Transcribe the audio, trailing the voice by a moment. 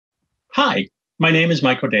Hi, my name is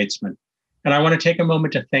Michael Daitzman, and I want to take a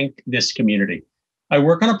moment to thank this community. I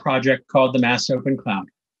work on a project called the Mass Open Cloud.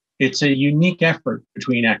 It's a unique effort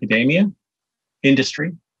between academia,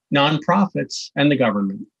 industry, nonprofits, and the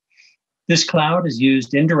government. This cloud is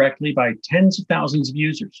used indirectly by tens of thousands of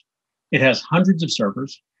users. It has hundreds of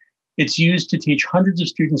servers. It's used to teach hundreds of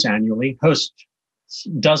students annually, host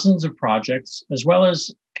dozens of projects, as well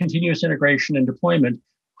as continuous integration and deployment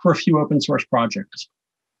for a few open source projects.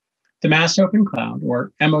 The Mass Open Cloud,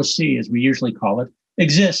 or MOC as we usually call it,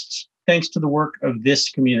 exists thanks to the work of this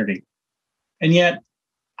community. And yet,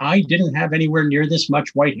 I didn't have anywhere near this much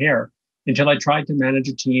white hair until I tried to manage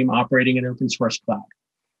a team operating an open source cloud.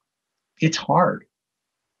 It's hard.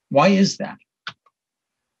 Why is that?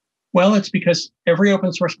 Well, it's because every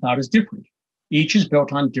open source cloud is different. Each is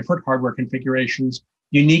built on different hardware configurations,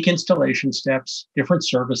 unique installation steps, different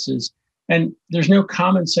services, and there's no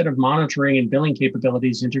common set of monitoring and billing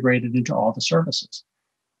capabilities integrated into all the services.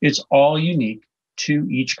 It's all unique to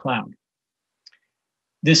each cloud.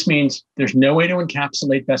 This means there's no way to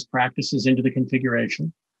encapsulate best practices into the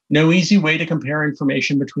configuration, no easy way to compare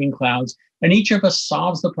information between clouds, and each of us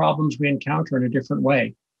solves the problems we encounter in a different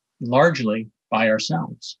way, largely by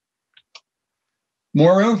ourselves.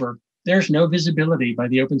 Moreover, there's no visibility by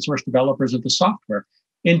the open source developers of the software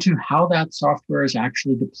into how that software is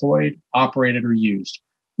actually deployed, operated, or used,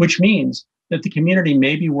 which means that the community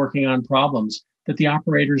may be working on problems that the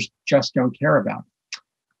operators just don't care about.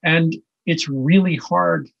 And it's really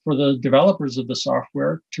hard for the developers of the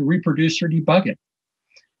software to reproduce or debug it.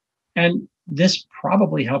 And this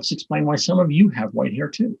probably helps explain why some of you have white hair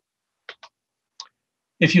too.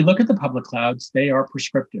 If you look at the public clouds, they are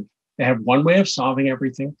prescriptive. They have one way of solving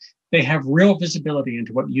everything. They have real visibility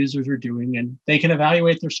into what users are doing, and they can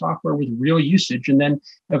evaluate their software with real usage and then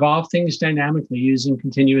evolve things dynamically using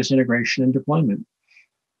continuous integration and deployment.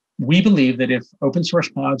 We believe that if open source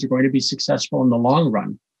clouds are going to be successful in the long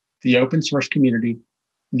run, the open source community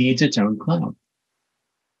needs its own cloud.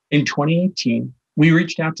 In 2018, we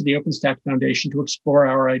reached out to the OpenStack Foundation to explore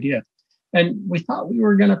our idea, and we thought we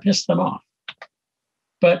were going to piss them off.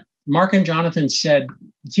 But Mark and Jonathan said,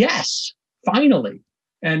 yes, finally.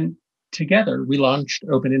 And together, we launched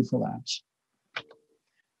Open Info Labs.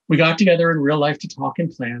 We got together in real life to talk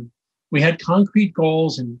and plan. We had concrete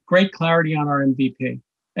goals and great clarity on our MVP.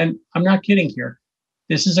 And I'm not kidding here.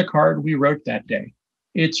 This is a card we wrote that day.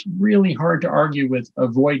 It's really hard to argue with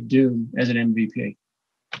avoid doom as an MVP.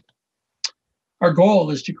 Our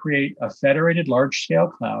goal is to create a federated large-scale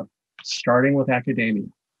cloud, starting with academia.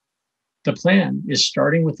 The plan is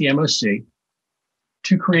starting with the MOC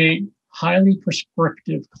to create highly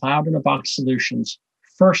prescriptive cloud-in-a-box solutions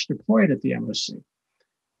first deployed at the MOC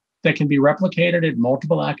that can be replicated at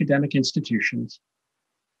multiple academic institutions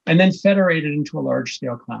and then federated into a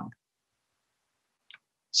large-scale cloud.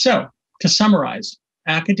 So, to summarize,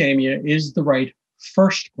 academia is the right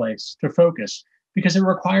first place to focus because it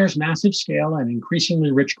requires massive scale and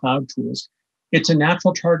increasingly rich cloud tools. It's a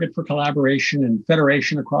natural target for collaboration and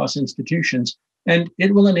federation across institutions, and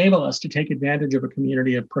it will enable us to take advantage of a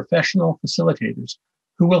community of professional facilitators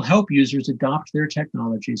who will help users adopt their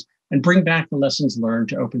technologies and bring back the lessons learned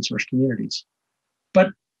to open source communities.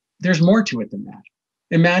 But there's more to it than that.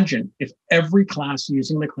 Imagine if every class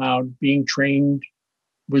using the cloud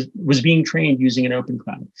was being trained using an open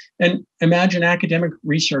cloud. And imagine academic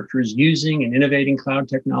researchers using and innovating cloud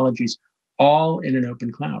technologies all in an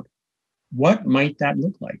open cloud. What might that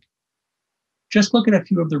look like? Just look at a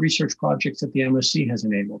few of the research projects that the MOC has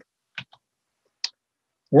enabled.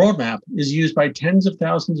 WorldMap is used by tens of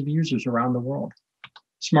thousands of users around the world.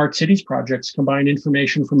 Smart cities projects combine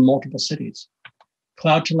information from multiple cities.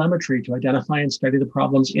 Cloud telemetry to identify and study the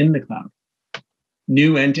problems in the cloud.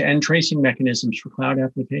 New end-to-end tracing mechanisms for cloud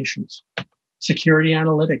applications. Security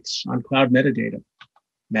analytics on cloud metadata.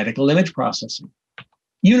 Medical image processing.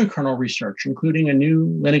 Unikernel research, including a new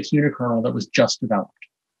Linux unikernel that was just developed.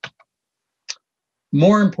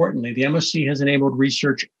 More importantly, the MOC has enabled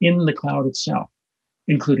research in the cloud itself,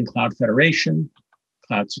 including cloud federation,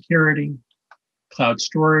 cloud security, cloud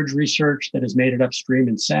storage research that has made it upstream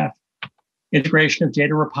in Ceph, integration of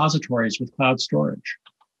data repositories with cloud storage,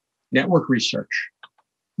 network research,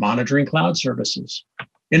 monitoring cloud services,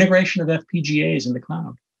 integration of FPGAs in the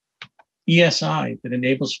cloud, ESI that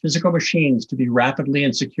enables physical machines to be rapidly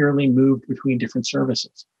and securely moved between different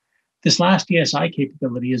services. This last ESI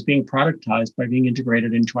capability is being productized by being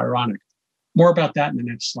integrated into Ironic. More about that in the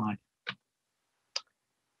next slide.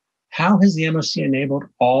 How has the MOC enabled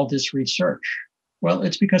all this research? Well,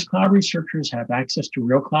 it's because cloud researchers have access to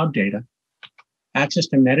real cloud data, access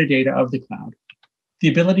to metadata of the cloud, the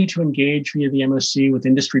ability to engage via the MOC with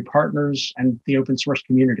industry partners and the open source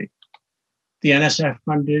community. The NSF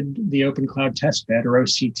funded the Open Cloud Testbed, or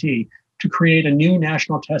OCT, to create a new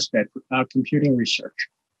national testbed for cloud computing research,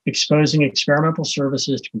 exposing experimental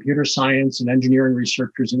services to computer science and engineering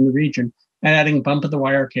researchers in the region and adding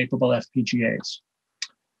bump-of-the-wire capable FPGAs.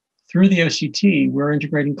 Through the OCT, we're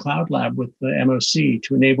integrating Cloud Lab with the MOC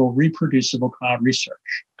to enable reproducible cloud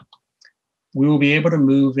research. We will be able to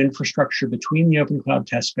move infrastructure between the Open Cloud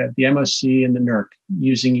Testbed, the MOC, and the NERC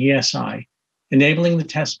using ESI, enabling the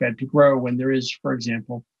testbed to grow when there is, for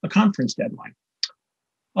example, a conference deadline.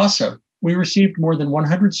 Also, we received more than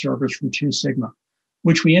 100 servers from 2 Sigma,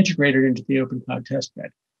 which we integrated into the Open Cloud Testbed.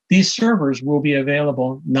 These servers will be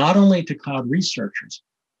available not only to cloud researchers,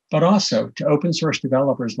 but also to open source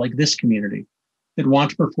developers like this community that want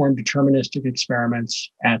to perform deterministic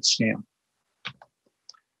experiments at scale.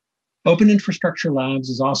 Open Infrastructure Labs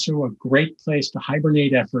is also a great place to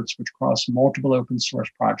hibernate efforts which cross multiple open source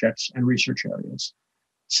projects and research areas.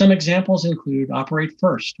 Some examples include Operate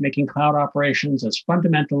First, making cloud operations as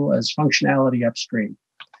fundamental as functionality upstream.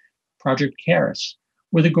 Project Keras,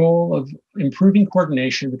 with a goal of improving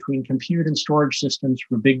coordination between compute and storage systems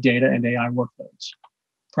for big data and AI workloads.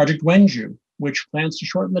 Project Wenju, which plans to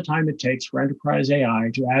shorten the time it takes for enterprise AI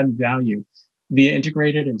to add value via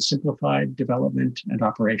integrated and simplified development and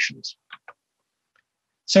operations.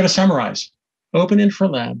 So to summarize, Open Infra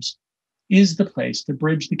Labs is the place to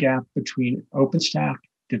bridge the gap between OpenStack,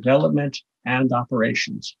 development, and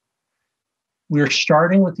operations. We're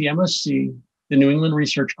starting with the MOC, the New England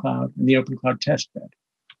Research Cloud, and the Open Cloud Testbed,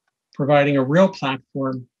 providing a real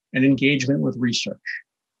platform and engagement with research.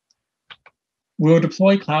 We'll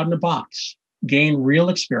deploy Cloud in a Box, gain real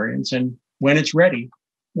experience, and when it's ready,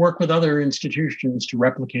 work with other institutions to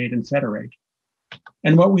replicate and federate.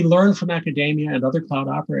 And what we learn from academia and other cloud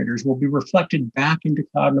operators will be reflected back into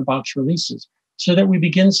Cloud in a Box releases so that we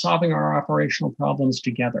begin solving our operational problems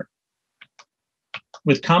together.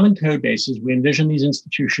 With common code bases, we envision these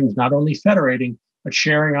institutions not only federating, but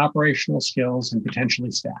sharing operational skills and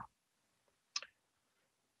potentially staff.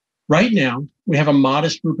 Right now, we have a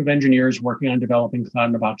modest group of engineers working on developing Cloud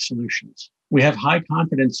in a Box solutions. We have high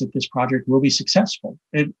confidence that this project will be successful,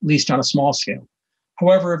 at least on a small scale.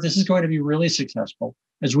 However, if this is going to be really successful,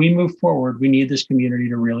 as we move forward, we need this community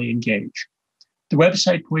to really engage. The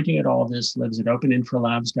website pointing at all of this lives at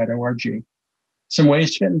openinfralabs.org. Some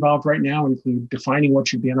ways to get involved right now include defining what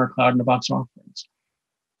should be in our Cloud in a Box offerings.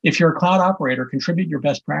 If you're a cloud operator, contribute your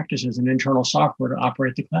best practices and internal software to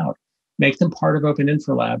operate the cloud. Make them part of Open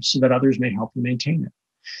Infra Labs so that others may help you maintain it.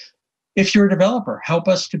 If you're a developer, help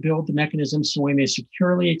us to build the mechanisms so we may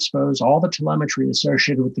securely expose all the telemetry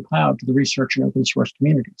associated with the cloud to the research and open source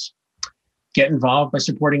communities. Get involved by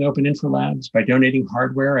supporting Open Infra Labs, by donating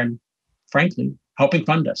hardware, and frankly, helping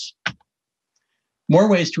fund us. More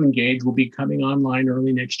ways to engage will be coming online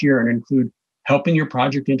early next year and include helping your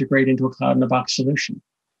project integrate into a Cloud in a Box solution,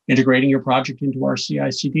 integrating your project into our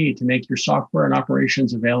CI/CD to make your software and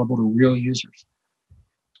operations available to real users.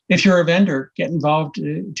 If you're a vendor, get involved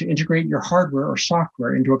to integrate your hardware or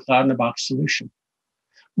software into a Cloud in a Box solution.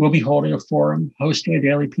 We'll be holding a forum, hosting a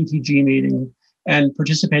daily PTG meeting, and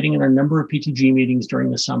participating in a number of PTG meetings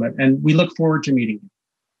during the summit, and we look forward to meeting you.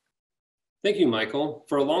 Thank you, Michael.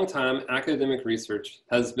 For a long time, academic research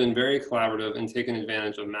has been very collaborative and taken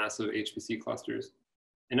advantage of massive HPC clusters.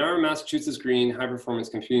 In our Massachusetts Green High Performance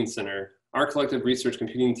Computing Center, our collective research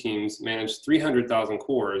computing teams manage 300,000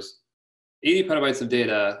 cores, 80 petabytes of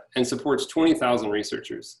data, and supports 20,000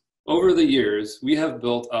 researchers. Over the years, we have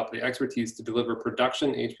built up the expertise to deliver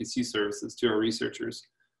production HPC services to our researchers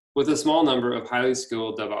with a small number of highly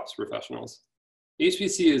skilled DevOps professionals.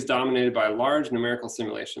 HPC is dominated by large numerical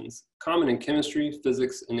simulations, common in chemistry,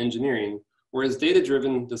 physics, and engineering, whereas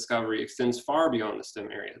data-driven discovery extends far beyond the STEM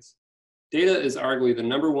areas. Data is arguably the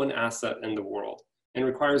 #1 asset in the world and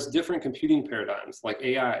requires different computing paradigms like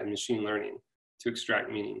AI and machine learning to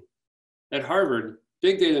extract meaning. At Harvard,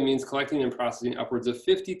 big data means collecting and processing upwards of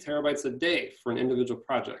 50 terabytes a day for an individual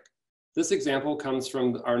project. This example comes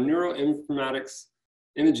from our neuroinformatics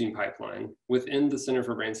imaging pipeline within the Center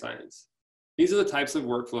for Brain Science. These are the types of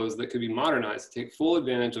workflows that could be modernized to take full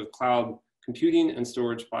advantage of cloud computing and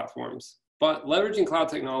storage platforms. But leveraging cloud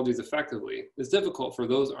technologies effectively is difficult for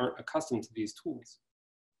those who aren't accustomed to these tools.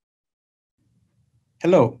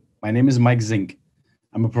 Hello, my name is Mike Zink.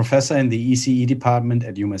 I'm a professor in the ECE department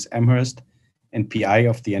at UMass Amherst and PI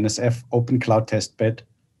of the NSF Open Cloud Testbed,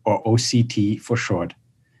 or OCT for short,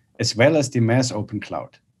 as well as the Mass Open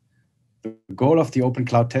Cloud. The goal of the Open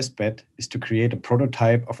Cloud Testbed is to create a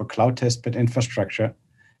prototype of a cloud testbed infrastructure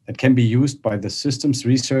that can be used by the systems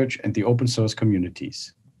research and the open source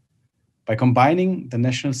communities. By combining the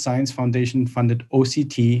National Science Foundation funded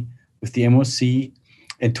OCT with the MOC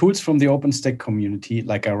and tools from the OpenStack community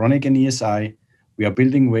like Ironic and ESI, we are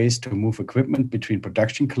building ways to move equipment between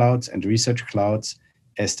production clouds and research clouds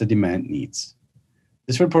as the demand needs.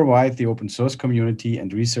 This will provide the open source community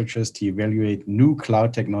and researchers to evaluate new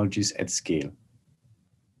cloud technologies at scale.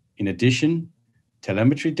 In addition,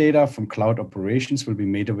 telemetry data from cloud operations will be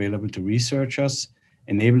made available to researchers,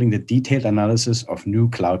 enabling the detailed analysis of new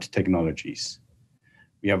cloud technologies.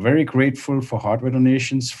 We are very grateful for hardware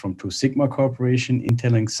donations from Two Sigma Corporation,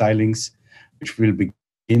 Intel, and Xilinx, which will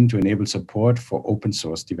begin to enable support for open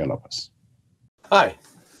source developers. Hi,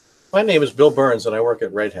 my name is Bill Burns and I work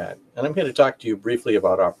at Red Hat, and I'm here to talk to you briefly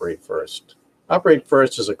about Operate First. Operate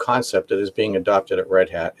First is a concept that is being adopted at Red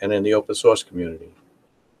Hat and in the open source community.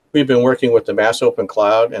 We've been working with the Mass Open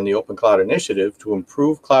Cloud and the Open Cloud Initiative to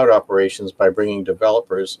improve cloud operations by bringing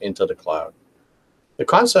developers into the cloud. The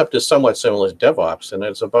concept is somewhat similar to DevOps, and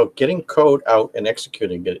it's about getting code out and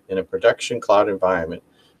executing it in a production cloud environment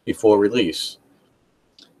before release.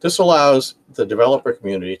 This allows the developer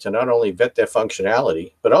community to not only vet their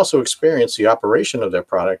functionality, but also experience the operation of their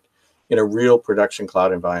product in a real production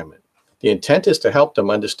cloud environment. The intent is to help them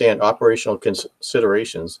understand operational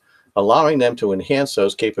considerations, allowing them to enhance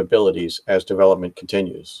those capabilities as development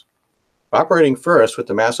continues. Operating First with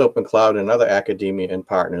the Mass Open Cloud and other academia and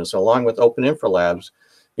partners, along with Open Infra Labs,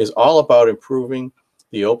 is all about improving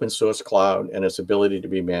the open source cloud and its ability to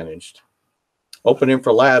be managed. Open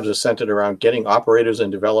Infra Labs is centered around getting operators and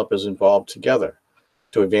developers involved together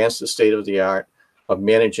to advance the state of the art of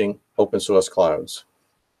managing open source clouds.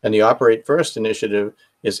 And the Operate First initiative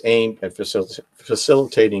is aimed at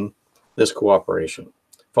facilitating this cooperation.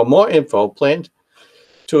 For more info, plan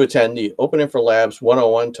to attend the Open Infra Labs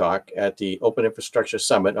 101 talk at the Open Infrastructure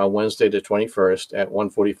Summit on Wednesday the 21st at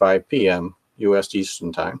 1:45 p.m. U.S.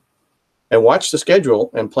 Eastern Time. And watch the schedule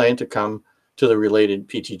and plan to come to the related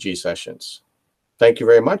PTG sessions. Thank you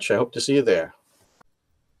very much. I hope to see you there.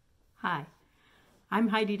 Hi, I'm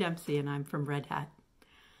Heidi Dempsey and I'm from Red Hat.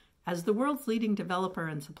 As the world's leading developer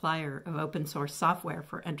and supplier of open source software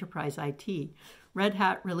for enterprise IT, Red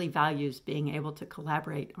Hat really values being able to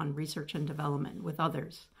collaborate on research and development with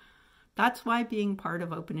others. That's why being part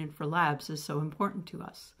of Open Infra Labs is so important to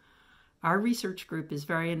us. Our research group is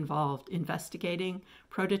very involved investigating,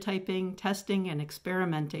 prototyping, testing, and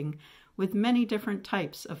experimenting with many different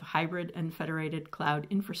types of hybrid and federated cloud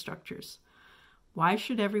infrastructures. Why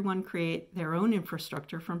should everyone create their own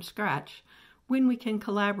infrastructure from scratch when we can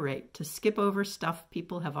collaborate to skip over stuff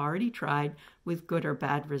people have already tried with good or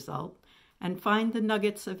bad result and find the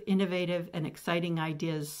nuggets of innovative and exciting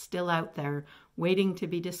ideas still out there waiting to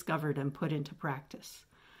be discovered and put into practice?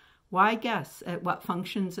 Why guess at what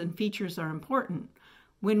functions and features are important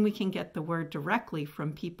when we can get the word directly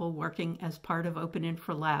from people working as part of Open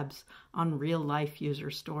Infra Labs on real-life user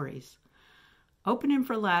stories? Open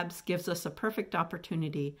Infra Labs gives us a perfect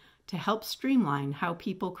opportunity to help streamline how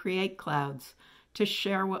people create clouds, to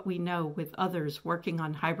share what we know with others working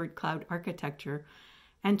on hybrid cloud architecture,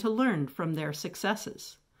 and to learn from their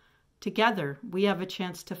successes. Together, we have a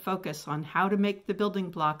chance to focus on how to make the building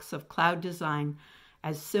blocks of cloud design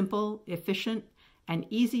as simple, efficient, and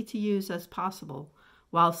easy to use as possible,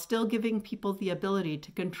 while still giving people the ability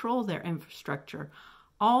to control their infrastructure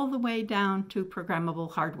all the way down to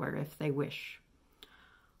programmable hardware if they wish.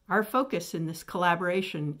 Our focus in this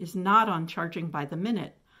collaboration is not on charging by the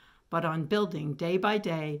minute, but on building day by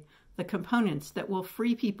day the components that will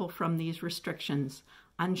free people from these restrictions,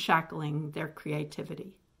 unshackling their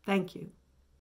creativity. Thank you.